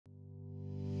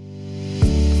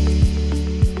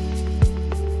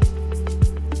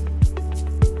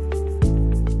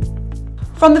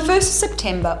From the 1st of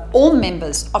September, all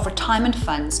members of retirement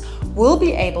funds will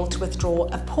be able to withdraw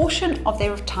a portion of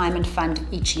their retirement fund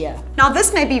each year. Now,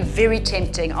 this may be very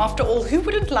tempting. After all, who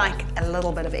wouldn't like a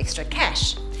little bit of extra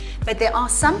cash? But there are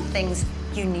some things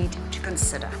you need to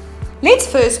consider. Let's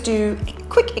first do a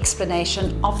quick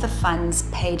explanation of the funds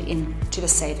paid into the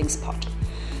savings pot.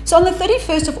 So on the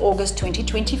 31st of August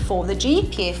 2024, the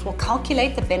GEPF will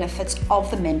calculate the benefits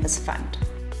of the members fund.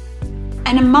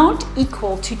 An amount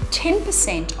equal to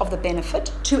 10% of the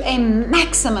benefit to a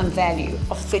maximum value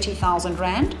of 30,000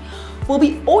 Rand will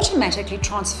be automatically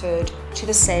transferred to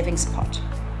the savings pot.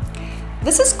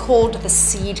 This is called the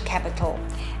seed capital,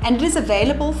 and it is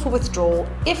available for withdrawal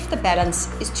if the balance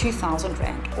is 2,000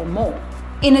 Rand or more.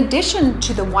 In addition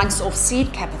to the once-off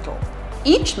seed capital,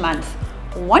 each month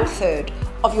 1/3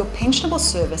 of your pensionable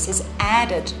service is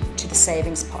added to the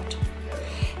savings pot.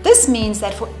 This means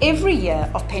that for every year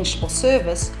of pensionable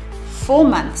service, 4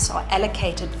 months are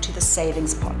allocated to the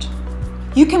savings pot.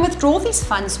 You can withdraw these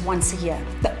funds once a year.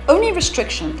 The only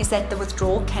restriction is that the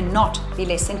withdrawal cannot be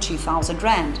less than 2,000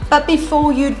 Rand. But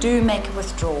before you do make a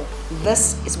withdrawal,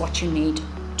 this is what you need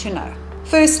to know.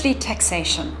 Firstly,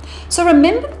 taxation. So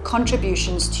remember,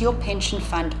 contributions to your pension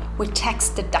fund were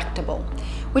tax deductible,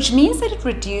 which means that it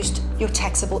reduced your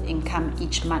taxable income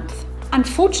each month.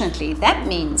 Unfortunately, that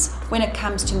means when it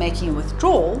comes to making a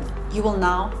withdrawal, you will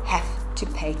now have to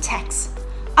pay tax.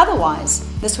 Otherwise,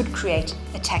 this would create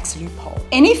a tax loophole.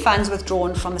 Any funds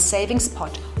withdrawn from the savings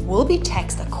pot will be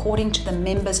taxed according to the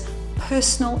member's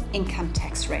personal income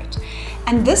tax rate,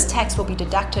 and this tax will be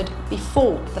deducted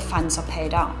before the funds are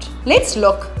paid out. Let's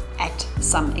look at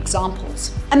some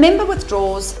examples. A member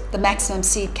withdraws the maximum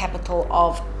seed capital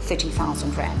of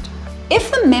 30,000 Rand. If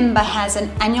the member has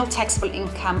an annual taxable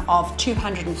income of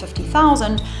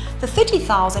 250,000, the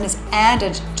 30,000 is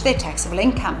added to their taxable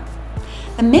income.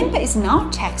 The member is now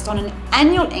taxed on an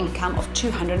annual income of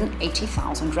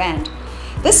 280,000 Rand.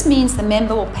 This means the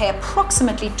member will pay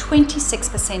approximately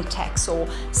 26% tax, or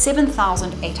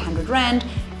 7,800 Rand,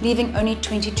 leaving only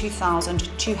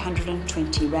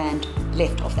 22,220 Rand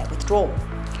left of that withdrawal.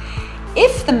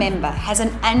 If the member has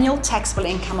an annual taxable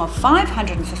income of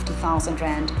 550,000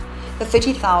 Rand, the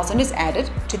 30,000 is added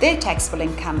to their taxable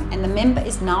income, and the member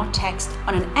is now taxed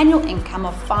on an annual income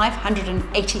of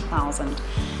 580,000.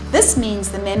 This means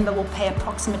the member will pay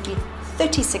approximately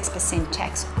 36%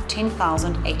 tax, or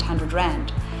 10,800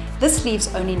 Rand. This leaves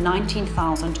only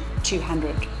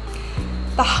 19,200.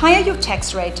 The higher your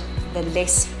tax rate, the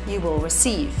less you will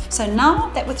receive. So now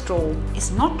that withdrawal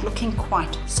is not looking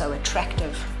quite so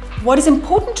attractive. What is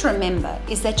important to remember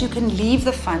is that you can leave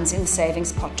the funds in the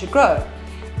savings pot to grow,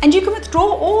 and you can withdraw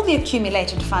all the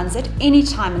accumulated funds at any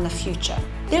time in the future.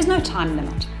 There's no time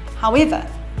limit. However,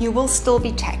 you will still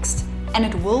be taxed, and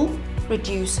it will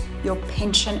reduce your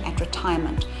pension at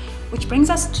retirement, which brings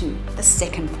us to the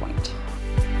second point.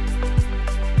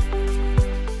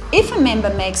 If a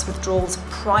member makes withdrawals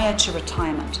prior to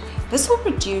retirement, this will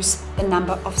reduce the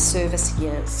number of service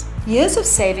years. Years of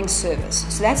savings service,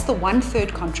 so that's the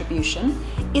 1/3 contribution,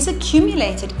 is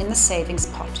accumulated in the savings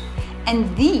pot,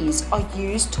 and these are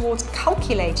used towards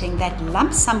calculating that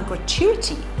lump sum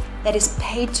gratuity that is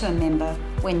paid to a member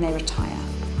when they retire.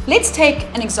 Let's take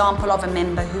an example of a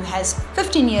member who has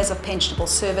 15 years of pensionable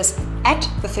service at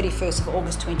the 31st of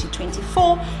August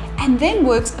 2024 and then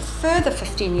works a further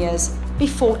 15 years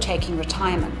before taking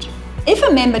retirement. If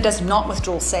a member does not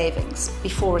withdraw savings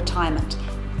before retirement,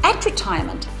 at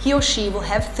retirement he or she will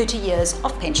have 30 years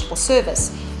of pensionable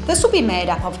service. This will be made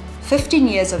up of 15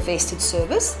 years of vested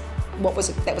service,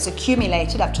 that was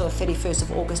accumulated up to the 31st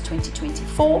of August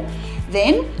 2024,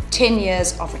 then 10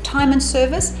 years of retirement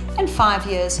service and 5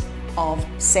 years of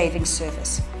savings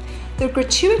service. The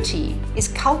gratuity is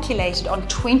calculated on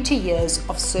 20 years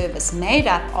of service, made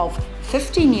up of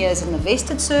 15 years in the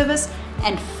vested service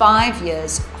and 5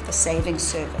 years of the savings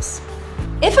service.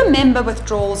 If a member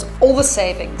withdraws all the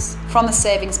savings from the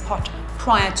savings pot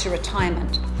prior to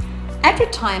retirement, at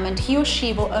retirement, he or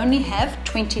she will only have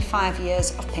 25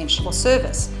 years of pensionable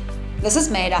service. This is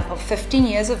made up of 15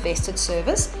 years of vested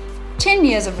service, 10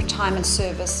 years of retirement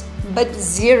service, but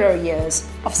 0 years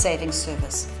of savings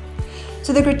service.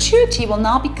 So the gratuity will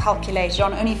now be calculated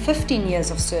on only 15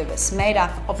 years of service, made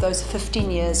up of those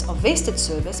 15 years of vested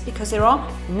service, because there are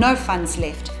no funds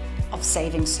left of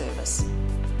savings service.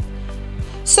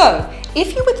 So,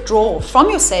 if you withdraw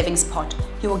from your savings pot,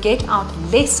 you will get out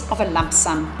less of a lump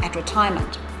sum at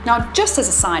retirement. Now, just as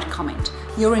a side comment,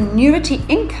 your annuity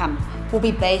income will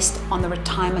be based on the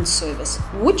retirement service,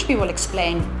 which we will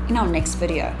explain in our next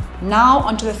video. Now,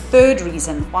 onto the third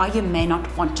reason why you may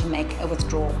not want to make a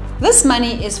withdrawal. This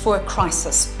money is for a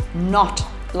crisis, not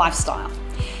lifestyle.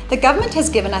 The government has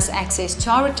given us access to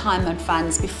our retirement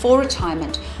funds before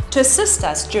retirement to assist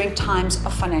us during times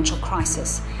of financial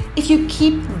crisis. If you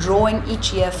keep drawing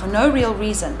each year for no real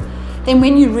reason, then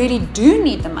when you really do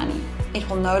need the money, it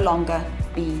will no longer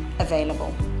be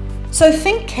available. So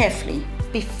think carefully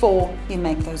before you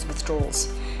make those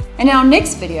withdrawals. In our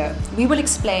next video, we will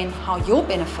explain how your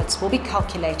benefits will be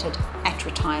calculated at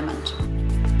retirement.